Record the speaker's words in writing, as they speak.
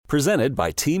Presented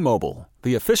by T-Mobile,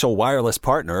 the official wireless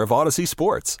partner of Odyssey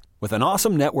Sports. With an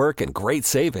awesome network and great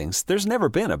savings, there's never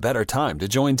been a better time to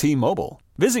join T-Mobile.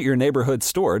 Visit your neighborhood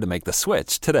store to make the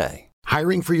switch today.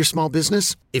 Hiring for your small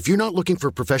business? If you're not looking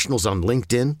for professionals on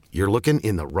LinkedIn, you're looking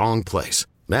in the wrong place.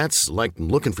 That's like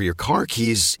looking for your car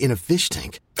keys in a fish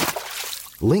tank.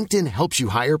 LinkedIn helps you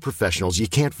hire professionals you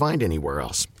can't find anywhere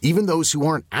else, even those who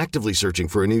aren't actively searching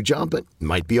for a new job but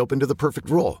might be open to the perfect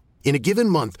role. In a given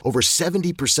month, over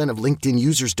 70% of LinkedIn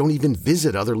users don't even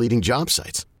visit other leading job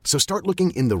sites. So start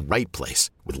looking in the right place.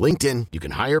 With LinkedIn, you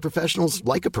can hire professionals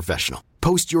like a professional.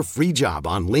 Post your free job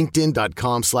on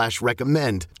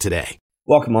linkedin.com/recommend today.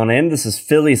 Welcome on in. This is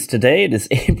Phillies Today. It is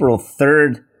April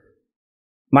 3rd.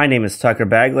 My name is Tucker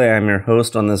Bagley. I'm your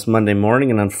host on this Monday morning.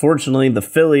 And unfortunately, the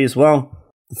Phillies are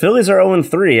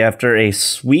 0-3 after a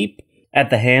sweep at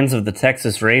the hands of the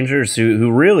Texas Rangers, who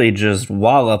really just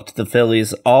walloped the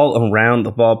Phillies all around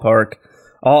the ballpark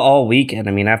all weekend.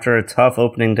 I mean, after a tough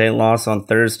opening day loss on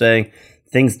Thursday,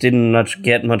 things didn't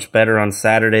get much better on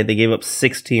Saturday. They gave up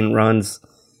 16 runs.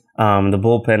 The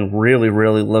bullpen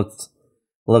really looked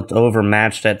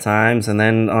overmatched at times. And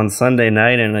then on Sunday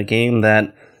night, in a game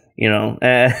that,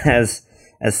 as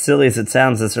silly as it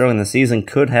sounds this early in the season,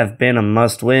 could have been a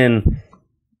must-win,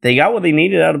 they got what they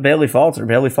needed out of Bailey Falter.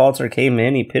 Bailey Falter came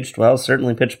in. He pitched well,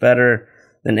 certainly pitched better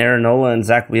than Aaron Nola and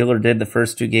Zach Wheeler did the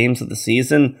first two games of the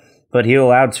season, but he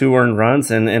allowed 2 earned runs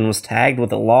and was tagged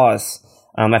with a loss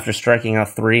after striking out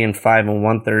 3 and 5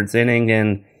 1/3 inning.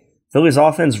 And Phillies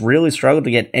offense really struggled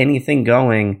to get anything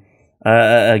going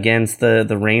against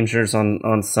the Rangers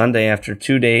on Sunday after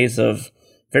 2 days of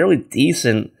fairly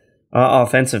decent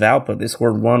offensive output. They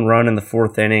scored 1 run in the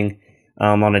 4th inning.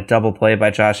 On a double play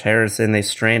by Josh Harrison. They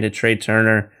stranded Trey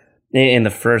Turner in the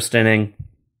 1st inning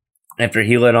after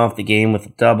he led off the game with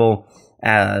a double.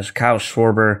 Kyle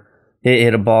Schwarber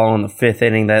hit a ball in the 5th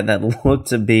inning that looked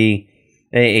to be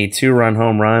a 2-run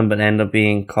home run, but ended up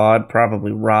being caught,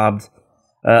 probably robbed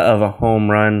of a home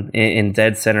run in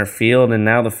dead center field. And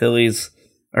now the Phillies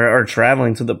are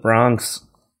traveling to the Bronx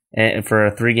for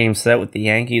a 3-game set with the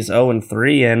Yankees,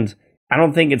 0-3, and I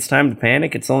don't think it's time to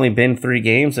panic. It's only been 3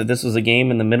 games. If this was a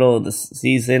game in the middle of the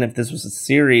season, if this was a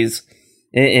series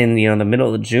in the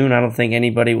middle of June, I don't think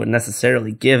anybody would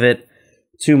necessarily give it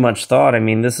too much thought. I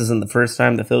mean, this isn't the first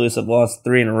time the Phillies have lost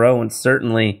 3 in a row, and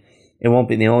certainly it won't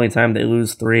be the only time they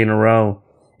lose 3 in a row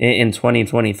in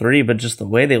 2023, but just the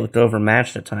way they looked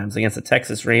overmatched at times against the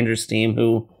Texas Rangers team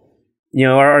who,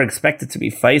 are expected to be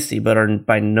feisty, but are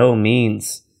by no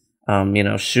means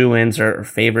shoe-ins or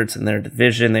favorites in their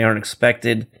division. They aren't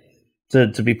expected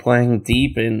to be playing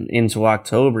deep into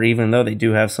October, even though they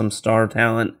do have some star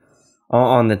talent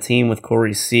on the team with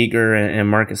Corey Seager and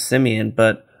Marcus Semien.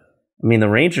 But, I mean, the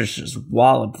Rangers just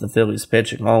walloped the Phillies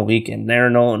pitching all weekend.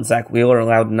 Aaron Nola and Zach Wheeler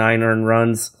allowed 9 earned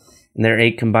runs in their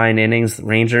 8 combined innings. The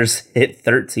Rangers hit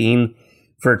 13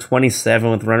 for 27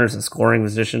 with runners in scoring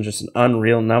position, just an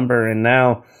unreal number. And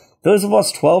now, Phillies have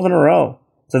lost 12 in a row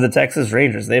to the Texas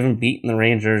Rangers. They haven't beaten the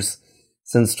Rangers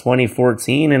since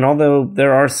 2014, and although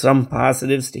there are some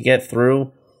positives to get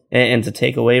through and to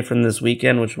take away from this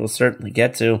weekend, which we'll certainly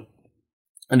get to,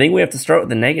 I think we have to start with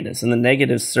the negatives, and the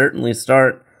negatives certainly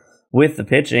start with the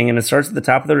pitching, and it starts at the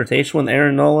top of the rotation with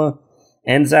Aaron Nola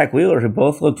and Zach Wheeler, who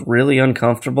both looked really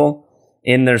uncomfortable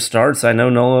in their starts. I know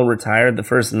Nola retired the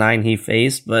first 9 he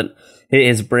faced, but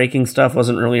his breaking stuff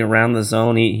wasn't really around the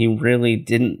zone. He really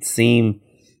didn't seem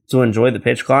to enjoy the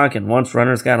pitch clock, and once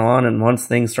runners got on and once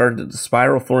things started to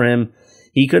spiral for him,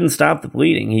 he couldn't stop the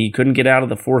bleeding. He couldn't get out of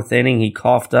the 4th inning. He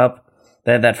coughed up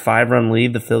that 5-run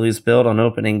lead the Phillies built on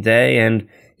opening day, and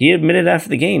he admitted after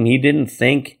the game he didn't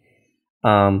think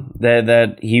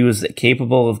that he was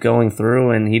capable of going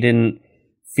through, and he didn't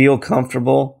feel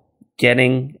comfortable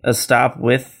getting a stop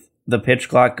with the pitch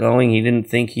clock going. He didn't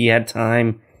think he had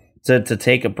time to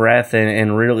take a breath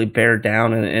and really bear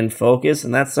down and focus,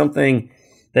 and that's something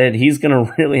that he's going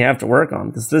to really have to work on,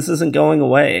 because this isn't going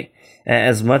away.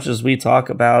 As much as we talk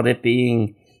about it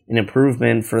being an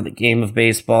improvement for the game of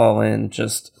baseball and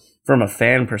just from a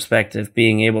fan perspective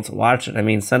being able to watch it. I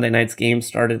mean, Sunday night's game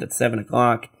started at 7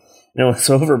 o'clock and it was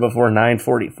over before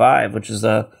 9:45, which is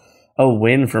a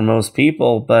win for most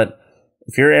people. But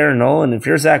if you're Aaron Nola, if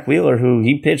you're Zach Wheeler, who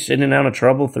he pitched in and out of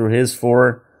trouble through his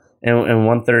 4 and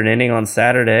 1/3 inning on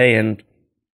Saturday, and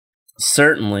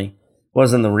certainly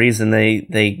wasn't the reason they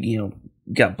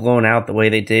got blown out the way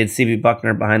they did. CB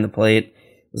Buckner behind the plate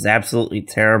was absolutely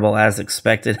terrible, as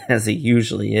expected, as he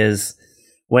usually is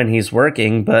when he's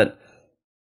working. But,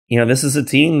 this is a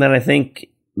team that I think,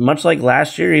 much like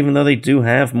last year, even though they do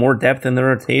have more depth in the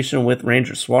rotation with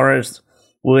Ranger Suarez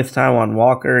with Taijuan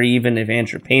Walker. Even if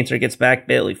Andrew Painter gets back,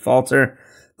 Bailey Falter,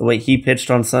 the way he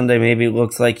pitched on Sunday, maybe it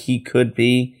looks like he could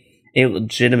be a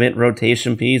legitimate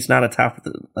rotation piece. Not a top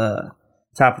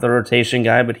of the rotation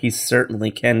guy, but he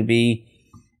certainly can be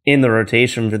in the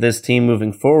rotation for this team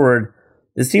moving forward.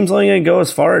 This team's only going to go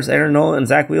as far as Aaron Nola and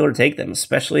Zach Wheeler take them,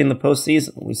 especially in the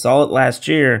postseason. We saw it last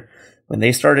year when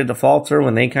they started to falter,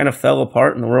 when they kind of fell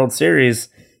apart in the World Series,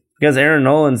 because Aaron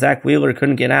Nola and Zach Wheeler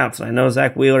couldn't get out. So I know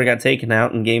Zach Wheeler got taken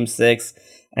out in Game 6.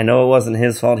 I know it wasn't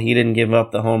his fault. He didn't give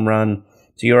up the home run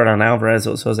to Yordan Alvarez.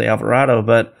 It was Jose Alvarado.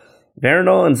 But if Aaron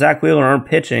Nola and Zach Wheeler aren't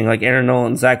pitching like Aaron Nola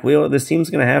and Zach Wheeler, this team's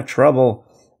going to have trouble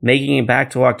making it back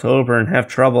to October and have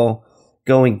trouble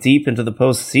going deep into the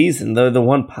postseason. The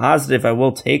one positive I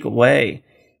will take away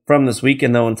from this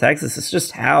weekend, though, in Texas is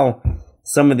just how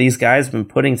some of these guys have been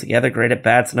putting together great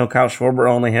at-bats. I know Kyle Schwarber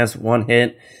only has one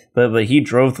hit, but he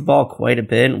drove the ball quite a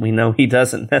bit. We know he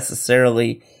doesn't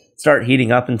necessarily start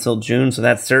heating up until June, so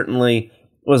that certainly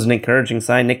was an encouraging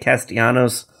sign. Nick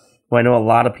Castellanos, who I know a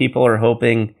lot of people are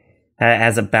hoping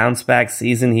has a bounce-back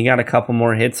season, he got a couple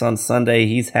more hits on Sunday.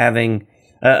 He's having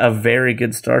a very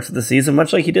good start to the season,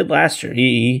 much like he did last year.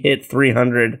 He hit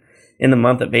 300 in the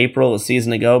month of April a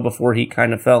season ago before he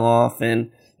kind of fell off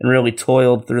and really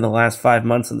toiled through the last 5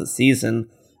 months of the season.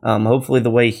 Hopefully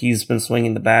the way he's been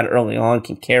swinging the bat early on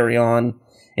can carry on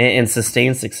and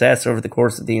sustain success over the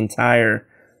course of the entire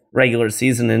regular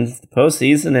season and the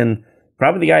postseason. And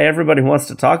probably the guy everybody wants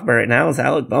to talk about right now is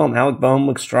Alec Bohm. Alec Bohm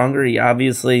looks stronger. He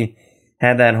obviously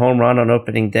had that home run on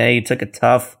opening day. He took a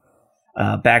tough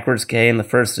backwards K in the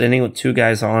first inning with two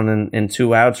guys on and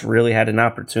 2 outs. Really had an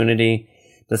opportunity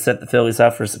to set the Phillies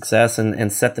up for success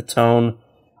and set the tone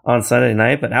on Sunday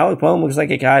night. But Alec Bohm looks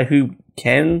like a guy who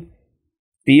can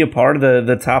be a part of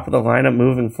the top of the lineup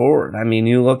moving forward. I mean,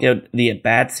 you look at the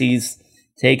at-bats he's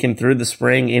taken through the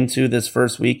spring into this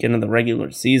first weekend of the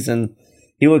regular season.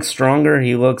 He looks stronger.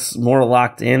 He looks more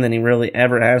locked in than he really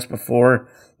ever has before.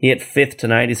 He hit 5th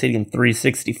tonight. He's hitting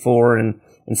 364 and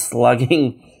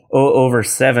slugging over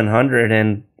 700.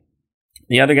 And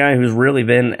the other guy who's really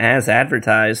been as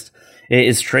advertised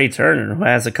is Trey Turner, who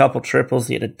has a couple triples.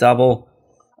 He had a double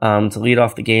to lead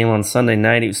off the game on Sunday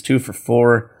night. He was 2 for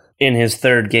 4 in his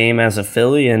third game as a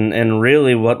Philly. And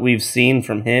really what we've seen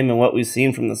from him and what we've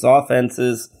seen from this offense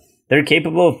is they're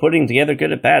capable of putting together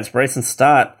good at-bats. Bryson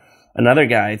Stott, another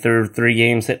guy, through 3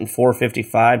 games, hitting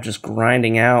 455, just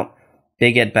grinding out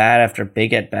big at-bat after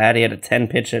big at-bat. He had a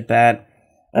 10-pitch at-bat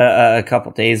a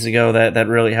couple days ago that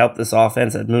really helped this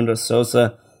offense. Edmundo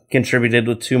Sosa contributed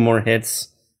with 2 more hits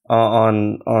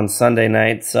on Sunday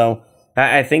night. So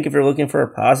I think if you're looking for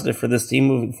a positive for this team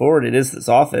moving forward, it is this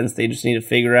offense. They just need to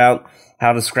figure out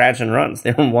how to scratch and runs.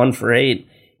 They went 1 for 8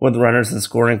 with runners in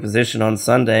scoring position on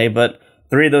Sunday, but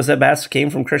 3 of those at-bats came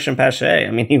from Christian Pache. I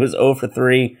mean, he was 0 for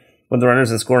 3 with the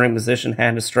runners in scoring position,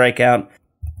 had a strikeout,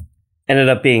 ended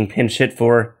up being pinch hit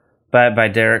for by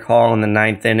Derek Hall in the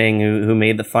 9th inning, who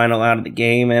made the final out of the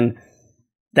game. And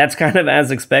that's kind of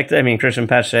as expected. I mean, Christian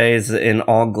Pache is an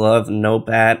all-glove,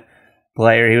 no-bat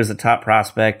player. He was a top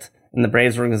prospect in the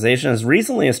Braves organization as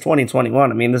recently as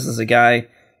 2021. I mean, this is a guy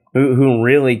who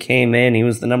really came in. He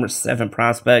was the number 7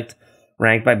 prospect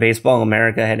ranked by Baseball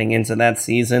America heading into that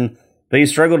season, but he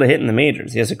struggled to hit in the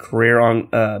majors. He has a career on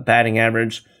batting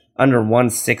average under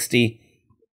 160.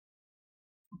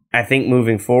 I think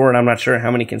moving forward, I'm not sure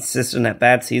how many consistent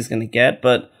at-bats he's going to get,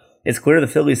 but it's clear the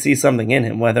Phillies see something in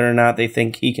him. Whether or not they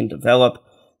think he can develop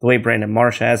the way Brandon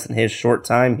Marsh has in his short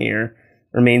time here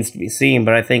remains to be seen,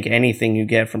 but I think anything you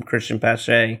get from Christian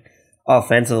Pache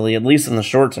offensively, at least in the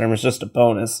short term, is just a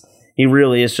bonus. He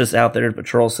really is just out there to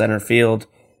patrol center field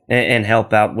and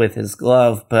help out with his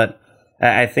glove, but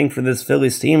I think for this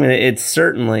Phillies team, it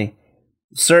certainly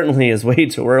is way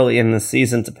too early in the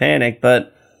season to panic,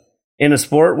 but in a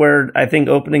sport where I think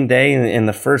opening day in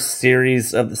the first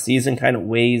series of the season kind of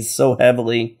weighs so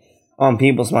heavily on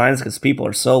people's minds because people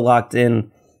are so locked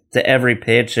in to every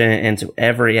pitch and to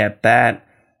every at-bat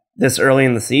this early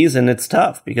in the season, it's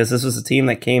tough because this was a team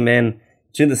that came in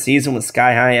to the season with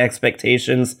sky-high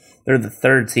expectations. They're the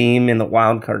 3rd team in the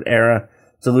wild card era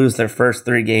to lose their first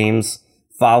 3 games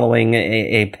following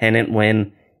a pennant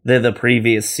win the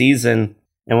previous season.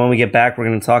 And when we get back, we're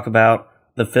going to talk about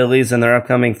the Phillies and their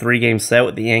upcoming 3-game set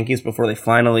with the Yankees before they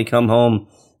finally come home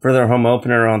for their home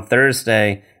opener on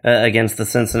Thursday against the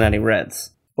Cincinnati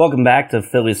Reds. Welcome back to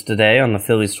Phillies Today on the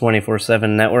Phillies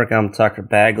 24/7 Network. I'm Tucker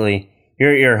Bagley,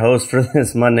 your host for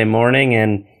this Monday morning,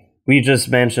 and we just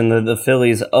mentioned the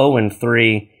Phillies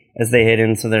 0-3 as they head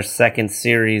into their second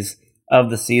series of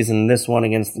the season, this one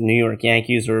against the New York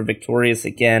Yankees, who were victorious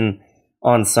again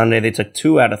on Sunday. They took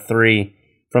 2 out of 3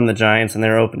 from the Giants in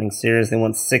their opening series. They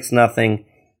won 6-0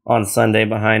 on Sunday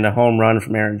behind a home run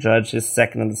from Aaron Judge, his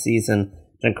second of the season.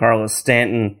 Giancarlo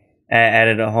Stanton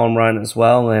added a home run as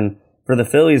well. And for the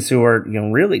Phillies, who are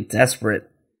really desperate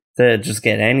to just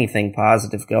get anything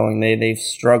positive going, they've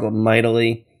struggled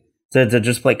mightily to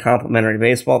just play complimentary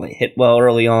baseball. They hit well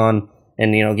early on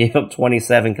and gave up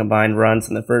 27 combined runs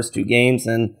in the first 2 games.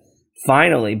 And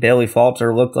finally, Bailey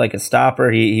Falter looked like a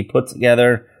stopper. He put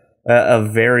together a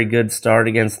very good start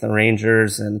against the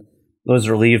Rangers and was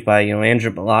relieved by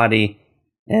Andrew Bellotti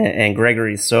and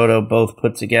Gregory Soto, both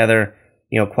put together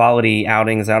quality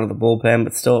outings out of the bullpen,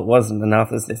 but still it wasn't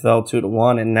enough as they fell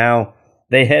 2-1. And now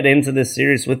they head into this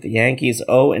series with the Yankees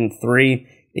 0-3.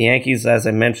 The Yankees, as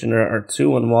I mentioned, are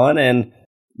 2-1, and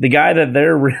the guy that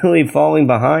they're really falling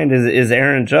behind is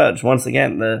Aaron Judge. Once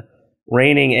again, the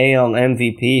reigning AL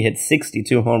MVP hit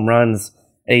 62 home runs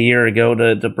a year ago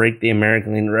to break the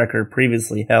American League record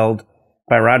previously held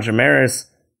by Roger Maris.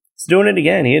 He's doing it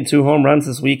again. He had 2 home runs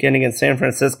this weekend against San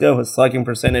Francisco. His slugging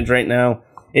percentage right now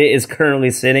is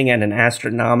currently sitting at an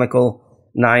astronomical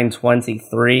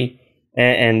 .923.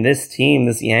 And this team,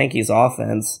 this Yankees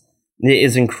offense,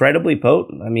 is incredibly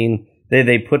potent. I mean,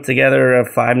 they put together a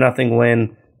 5-0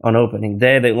 win on opening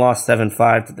day. They lost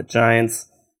 7-5 to the Giants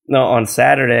on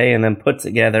Saturday and then put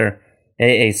together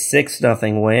a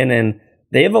 6-0 win. And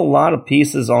they have a lot of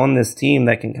pieces on this team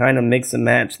that can kind of mix and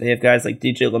match. They have guys like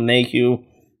DJ LeMahieu,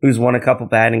 who's won a couple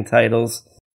batting titles.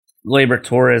 Gleyber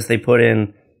Torres, they put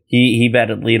in, he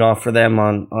batted leadoff for them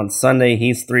on Sunday.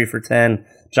 He's 3 for 10.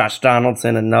 Josh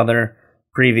Donaldson, another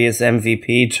previous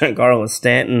MVP. Giancarlo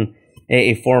Stanton,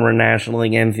 a former National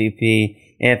League MVP.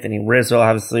 Anthony Rizzo,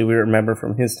 obviously we remember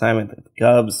from his time at the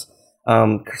Cubs,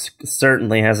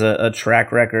 certainly has a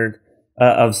track record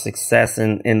of success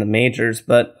in the majors.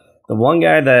 But the one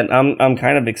guy that I'm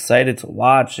kind of excited to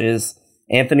watch is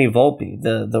Anthony Volpe,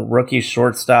 the rookie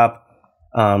shortstop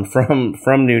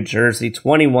from New Jersey,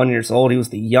 21 years old. He was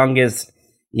the youngest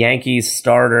Yankees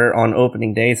starter on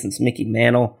opening day since Mickey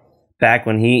Mantle, back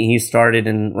when he started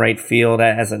in right field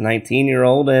as a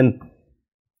 19-year-old. And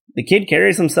the kid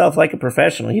carries himself like a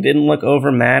professional. He didn't look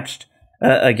overmatched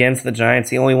against the Giants.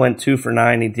 He only went 2 for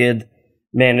 9. He did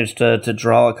manage to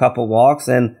draw a couple walks,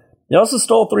 and he also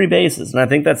stole 3 bases. And I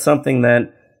think that's something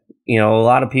that a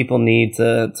lot of people need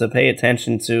to pay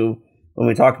attention to when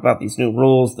we talk about these new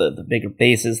rules, the bigger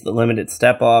bases, the limited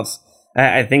step-offs.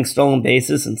 I think stolen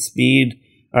bases and speed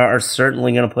are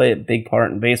certainly going to play a big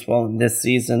part in baseball in this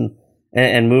season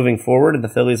and moving forward. And the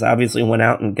Phillies obviously went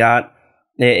out and got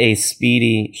a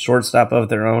speedy shortstop of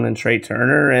their own in Trey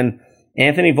Turner, and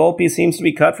Anthony Volpe seems to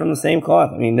be cut from the same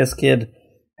cloth. I mean, this kid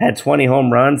had 20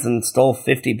 home runs and stole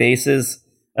 50 bases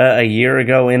a year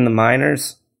ago in the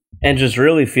minors, and just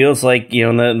really feels like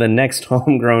the next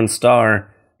homegrown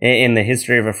star in the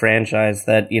history of a franchise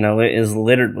that is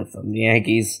littered with them. The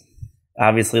Yankees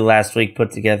obviously last week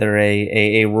put together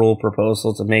a rule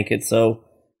proposal to make it so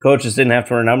coaches didn't have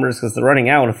to run numbers because they're running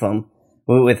out of them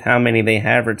with how many they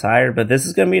have retired. But this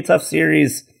is going to be a tough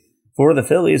series for the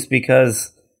Phillies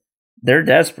because they're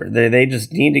desperate. They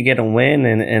just need to get a win,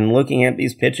 and looking at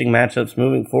these pitching matchups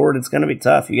moving forward, it's going to be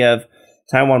tough. You have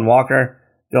Taijuan Walker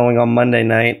going on Monday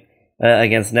night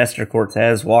against Nestor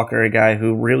Cortez. Walker, a guy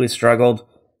who really struggled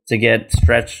to get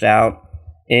stretched out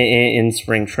in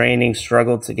spring training,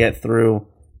 struggled to get through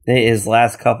his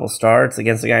last couple starts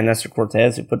against a guy, Nestor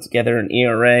Cortez, who put together an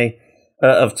ERA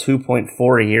of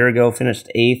 2.4 a year ago, finished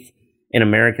 8th in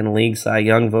American League Cy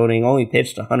Young voting, only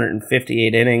pitched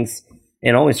 158 innings,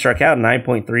 and only struck out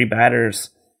 9.3 batters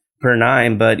per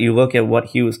 9. But you look at what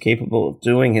he was capable of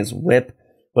doing, his whip,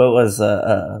 what was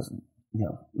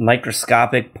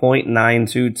microscopic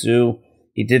 .922.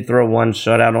 He did throw 1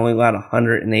 shutout, only allowed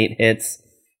 108 hits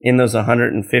in those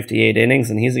 158 innings,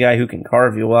 and he's a guy who can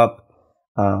carve you up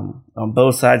on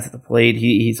both sides of the plate.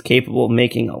 He's capable of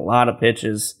making a lot of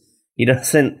pitches. He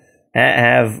doesn't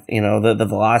have the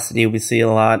velocity we see a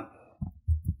lot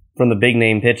from the big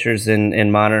name pitchers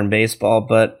in modern baseball,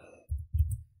 but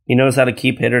he knows how to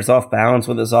keep hitters off balance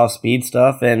with his off speed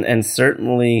stuff, and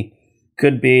certainly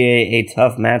could be a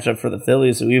tough matchup for the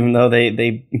Phillies, who, even though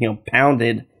they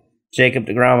pounded Jacob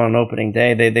deGrom on opening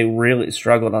day, they really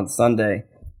struggled on Sunday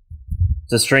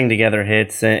to string together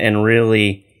hits and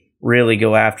really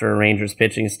go after a Rangers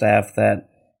pitching staff that,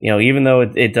 even though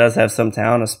it does have some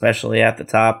talent, especially at the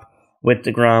top with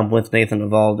deGrom, with Nathan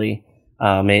Eovaldi,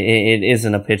 it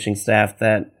isn't a pitching staff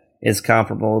that is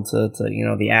comparable to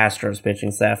the Astros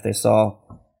pitching staff they saw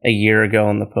a year ago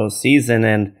in the postseason.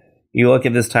 And you look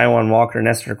at this Taijuan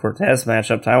Walker-Nestor Cortez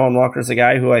matchup, Taijuan Walker's a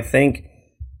guy who I think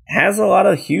has a lot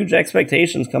of huge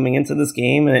expectations coming into this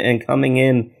game and coming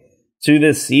in to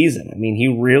this season. I mean, he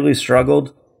really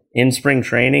struggled in spring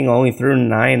training, only threw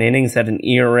 9 innings, had an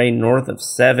ERA north of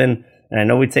 7. And I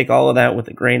know we take all of that with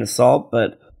a grain of salt,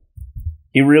 but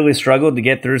he really struggled to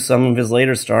get through some of his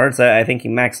later starts. I think he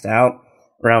maxed out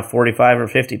around 45 or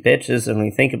 50 pitches. And when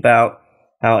you think about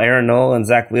how Aaron Nola and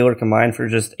Zach Wheeler combined for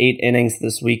just 8 innings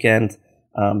this weekend,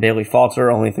 Bailey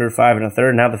Falter only threw 5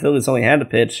 1/3. Now the Phillies only had to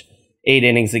pitch 8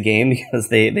 innings a game because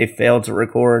they failed to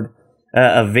record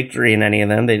a victory in any of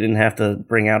them. They didn't have to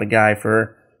bring out a guy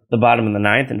for the bottom of the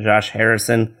ninth, and Josh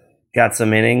Harrison got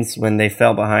some innings when they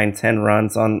fell behind 10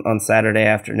 runs on Saturday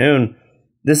afternoon.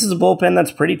 This is a bullpen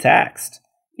that's pretty taxed.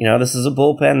 This is a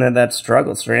bullpen that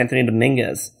struggles. For Anthony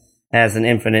Dominguez has an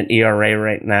infinite ERA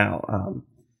right now.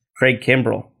 Craig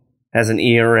Kimbrell has an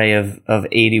ERA of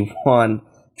 81.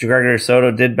 Gregory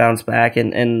Soto did bounce back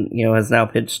and has now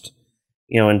pitched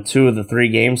in 2 of the 3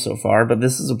 games so far. But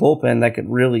this is a bullpen that could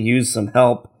really use some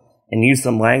help and use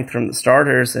some length from the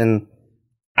starters. And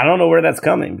I don't know where that's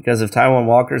coming, because if Taijuan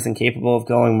Walker is incapable of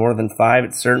going more than 5,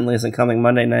 it certainly isn't coming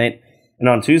Monday night. And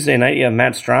on Tuesday night, you have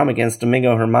Matt Strahm against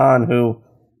Domingo Germán, who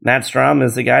Matt Strahm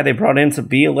is the guy they brought in to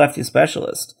be a lefty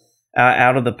specialist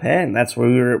out of the pen. That's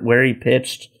where he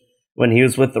pitched when he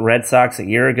was with the Red Sox a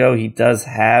year ago. He does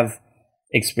have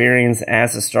experience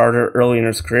as a starter early in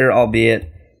his career, albeit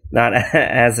not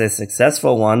as a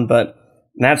successful one. But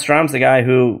Matt Strahm's the guy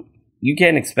who you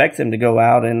can't expect him to go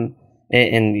out and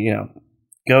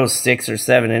go 6 or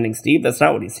 7 innings deep. That's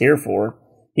not what he's here for.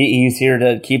 He's here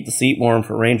to keep the seat warm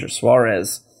for Ranger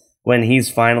Suarez when he's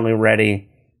finally ready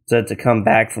to come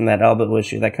back from that elbow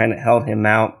issue that kind of held him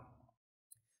out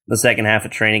the second half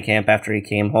of training camp after he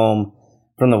came home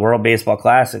from the World Baseball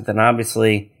Classic. Then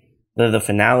obviously the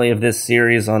finale of this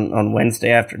series on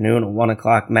Wednesday afternoon, a 1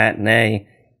 o'clock matinee,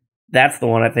 that's the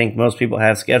one I think most people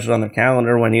have scheduled on their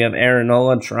calendar when you have Aaron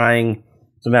Nola trying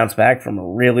to bounce back from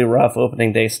a really rough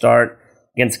opening day start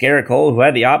against Garrett Cole, who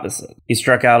had the opposite. He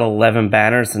struck out 11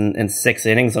 batters in 6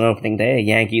 innings on opening day, a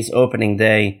Yankees opening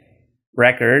day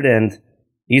record, and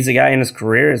he's a guy in his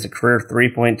career, has a career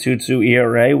 3.22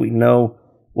 ERA. We know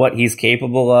what he's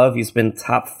capable of. He's been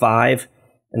top 5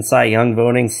 in Cy Young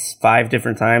voting 5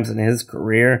 different times in his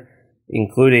career,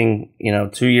 including,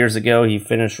 2 years ago, he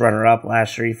finished runner-up.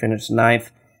 Last year, he finished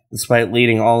 9th, despite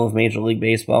leading all of Major League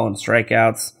Baseball in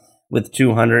strikeouts with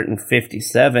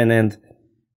 257. And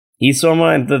he's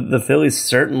someone the Phillies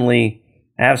certainly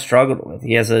have struggled with.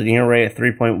 He has an ERA of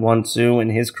 3.12 in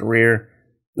his career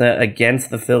against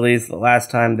the Phillies. The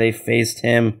last time they faced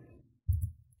him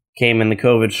came in the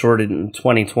COVID-shortened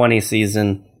 2020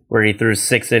 season, where he threw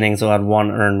 6 innings, allowed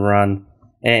 1 earned run,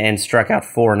 and struck out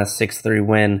 4 in a 6-3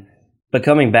 win. But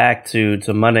coming back to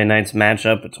Monday night's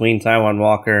matchup between Taijuan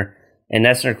Walker and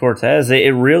Nestor Cortes, it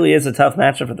really is a tough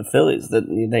matchup for the Phillies. That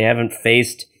they haven't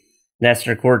faced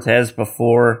Nestor Cortes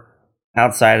before,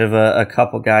 outside of a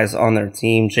couple guys on their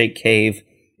team. Jake Cave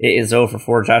is 0 for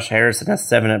 4. Josh Harrison has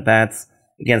 7 at-bats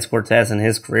against Cortes in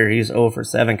his career. He's 0 for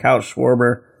 7. Kyle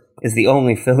Schwarber is the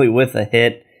only Philly with a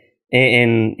hit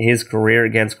in his career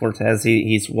against Cortes.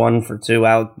 He's 1 for 2.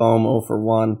 Alec Boehm 0 for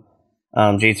 1.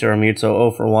 JT Realmuto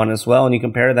 0 for 1 as well. And you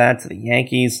compare that to the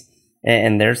Yankees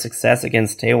and their success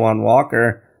against Taijuan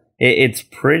Walker, it's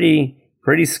pretty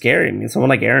scary. I mean, someone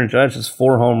like Aaron Judge has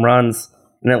 4 home runs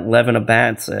and 11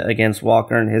 at-bats against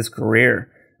Walker in his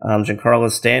career.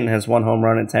 Giancarlo Stanton has 1 home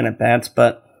run and 10 at-bats,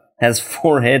 but has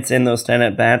 4 hits in those 10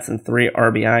 at-bats and 3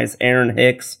 RBIs. Aaron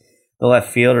Hicks, the left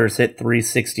fielder, has hit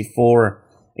 .364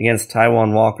 against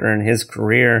Taijuan Walker in his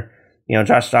career.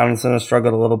 Josh Donaldson has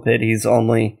struggled a little bit. He's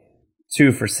only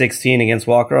 2 for 16 against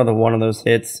Walker, although one of those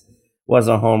hits was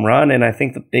a home run. And I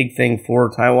think the big thing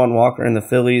for Taijuan Walker and the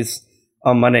Phillies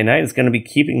on Monday night is going to be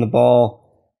keeping the ball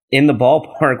in the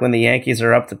ballpark when the Yankees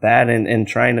are up to bat and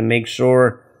trying to make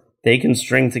sure they can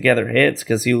string together hits.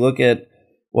 Because you look at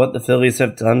what the Phillies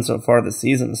have done so far this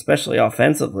season, especially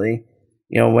offensively,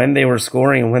 when they were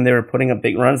scoring and when they were putting up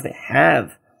big runs, they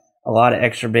have a lot of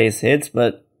extra base hits,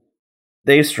 but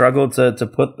they struggled to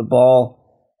put the ball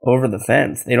over the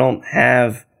fence. They don't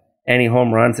have any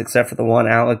home runs except for the one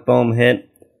Alec Boehm hit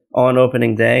on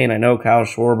opening day, and I know Kyle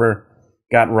Schwarber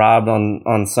got robbed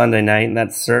on Sunday night, and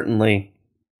that certainly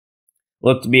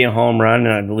looked to be a home run,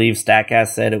 and I believe StatCast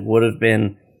said it would have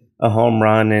been a home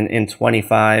run in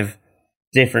 25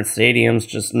 different stadiums,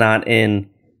 just not in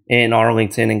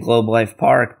Arlington and Globe Life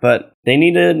Park. But they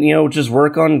need to, just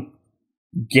work on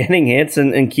getting hits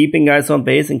and keeping guys on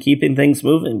base and keeping things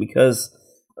moving, because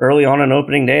early on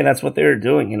opening day, that's what they were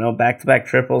doing. Back-to-back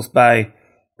triples by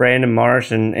Brandon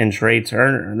Marsh and Trey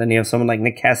Turner. And then you have someone like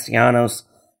Nick Castellanos,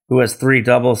 who has 3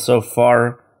 doubles so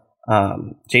far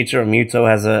JT Realmuto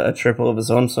has a triple of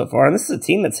his own so far. And this is a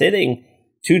team that's hitting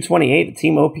 .228. The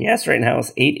team OPS right now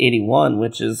is .881,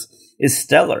 which is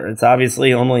stellar. It's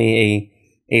obviously only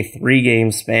a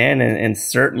 3-game span, and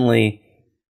certainly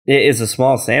it is a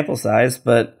small sample size,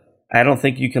 but I don't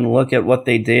think you can look at what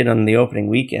they did on the opening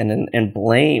weekend and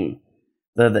blame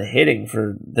the hitting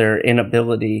for their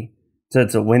inability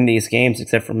to win these games,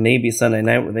 except for maybe Sunday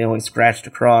night where they only scratched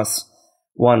across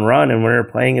 1 run. And we're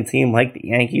playing a team like the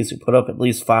Yankees who put up at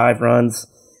least 5 runs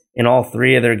in all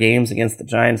 3 of their games against the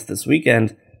Giants this weekend.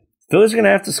 The Phillies are going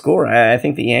to have to score. I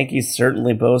think the Yankees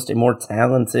certainly boast a more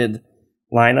talented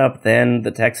lineup than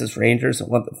the Texas Rangers and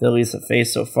what the Phillies have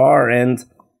faced so far. And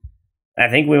I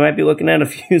think we might be looking at a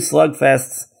few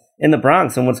slugfests in the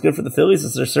Bronx. And what's good for the Phillies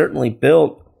is they're certainly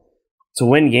built to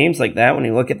win games like that. When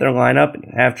you look at their lineup and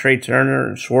you have Trey Turner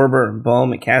and Schwarber and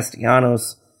Bohm and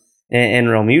Castellanos and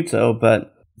Realmuto,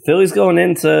 but Phillies going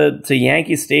into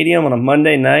Yankee Stadium on a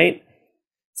Monday night,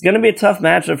 it's going to be a tough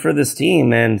matchup for this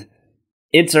team. And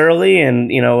it's early,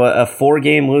 and a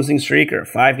 4-game losing streak or a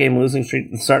 5-game losing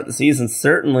streak to start the season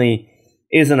certainly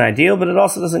isn't ideal, but it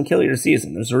also doesn't kill your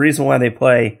season. There's a reason why they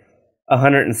play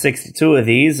 162 of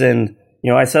these, and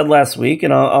I said last week,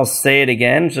 and I'll say it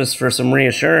again just for some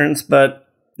reassurance, but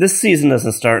this season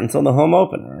doesn't start until the home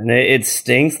opener. And it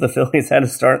stinks. The Phillies had to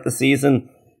start the season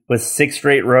with 6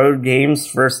 straight road games,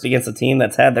 first against a team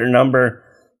that's had their number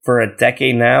for a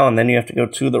decade now, and then you have to go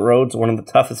to the road to one of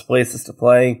the toughest places to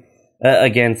play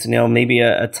against, maybe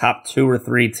a top 2 or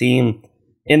 3 team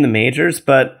in the majors.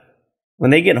 But when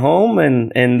they get home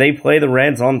and they play the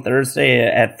Reds on Thursday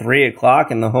at 3 o'clock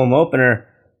in the home opener,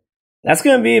 that's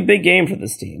going to be a big game for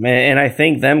this team. And I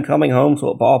think them coming home to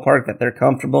a ballpark that they're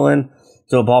comfortable in,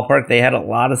 to a ballpark they had a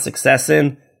lot of success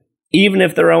in, even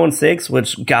if they're 0-6,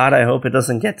 which, God, I hope it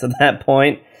doesn't get to that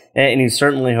point. And you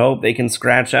certainly hope they can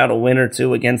scratch out a win or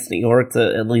 2 against New York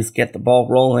to at least get the ball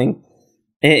rolling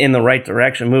in the right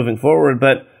direction moving forward.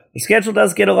 But the schedule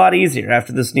does get a lot easier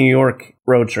after this New York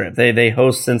road trip. They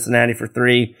host Cincinnati for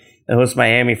 3, they host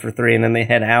Miami for 3, and then they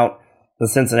head out to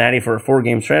Cincinnati for a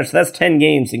 4-game stretch. So that's 10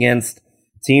 games against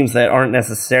teams that aren't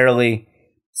necessarily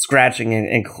scratching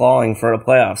and clawing for a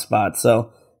playoff spot.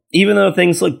 So even though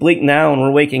things look bleak now and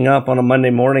we're waking up on a Monday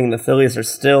morning and the Phillies are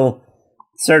still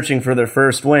searching for their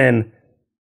first win,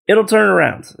 it'll turn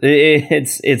around.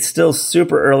 It's still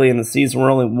super early in the season.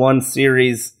 We're only 1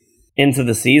 series into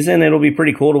the season. It'll be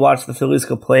pretty cool to watch the Phillies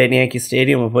go play at Yankee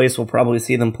Stadium, a place we'll probably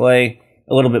see them play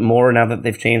a little bit more now that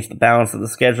they've changed the balance of the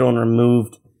schedule and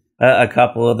removed a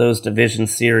couple of those division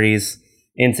series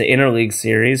into interleague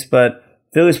series. But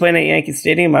Phillies playing at Yankee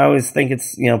Stadium, I always think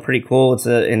it's pretty cool. It's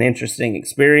an interesting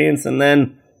experience. And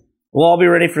then we'll all be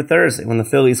ready for Thursday when the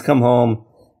Phillies come home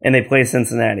and they play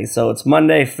Cincinnati. So it's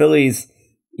Monday, Phillies,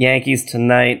 Yankees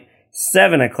tonight,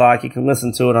 7 o'clock. You can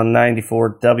listen to it on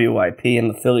 94 WIP and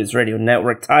the Phillies Radio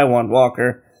Network. Taijuan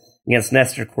Walker against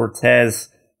Nestor Cortez.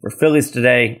 For Phillies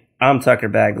Today, I'm Tucker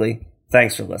Bagley.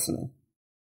 Thanks for listening.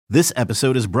 This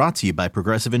episode is brought to you by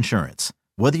Progressive Insurance.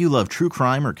 Whether you love true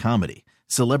crime or comedy,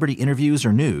 celebrity interviews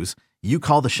or news, you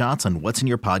call the shots on what's in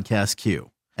your podcast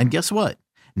queue. And guess what?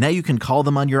 Now you can call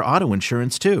them on your auto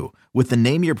insurance too with the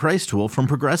Name Your Price tool from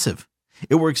Progressive.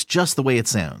 It works just the way it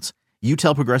sounds. You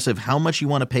tell Progressive how much you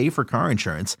want to pay for car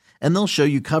insurance, and they'll show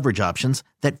you coverage options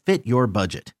that fit your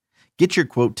budget. Get your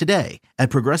quote today at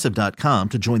Progressive.com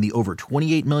to join the over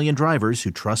 28 million drivers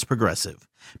who trust Progressive.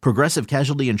 Progressive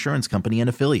Casualty Insurance Company and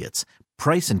Affiliates.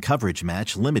 Price and coverage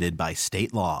match limited by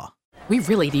state law. We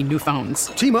really need new phones.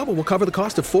 T-Mobile will cover the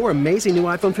cost of 4 amazing new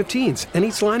iPhone 15s, and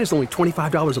each line is only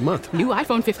 $25 a month. New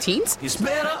iPhone 15s? It's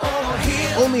better over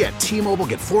here. Only at T-Mobile,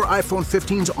 get 4 iPhone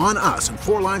 15s on us and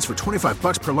 4 lines for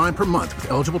 $25 per line per month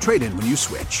with eligible trade-in when you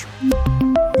switch.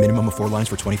 Minimum of 4 lines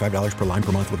for $25 per line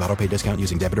per month with autopay discount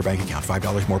using debit or bank account.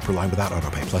 $5 more per line without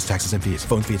autopay, plus taxes and fees.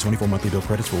 Phone fee at 24 monthly bill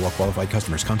credits for well-qualified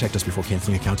customers. Contact us before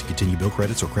canceling account to continue bill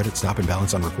credits or credit stop and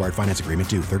balance on required finance agreement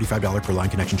due. $35 per line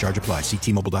connection charge applies. See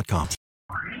T-Mobile.com.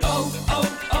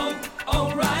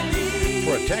 O'Reilly.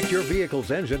 Protect your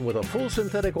vehicle's engine with a full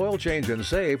synthetic oil change and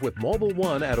save with Mobile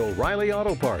One at O'Reilly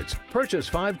Auto Parts. Purchase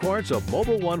 5 quarts of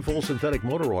Mobile One full synthetic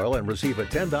motor oil and receive a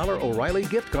 $10 O'Reilly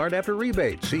gift card after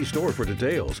rebate. See store for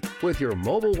details. With your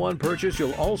Mobile One purchase,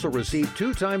 you'll also receive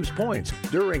 2 times points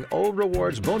during O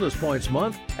Rewards Bonus Points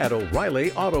Month at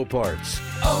O'Reilly Auto Parts.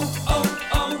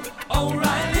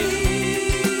 O'Reilly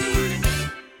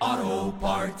Auto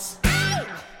Parts.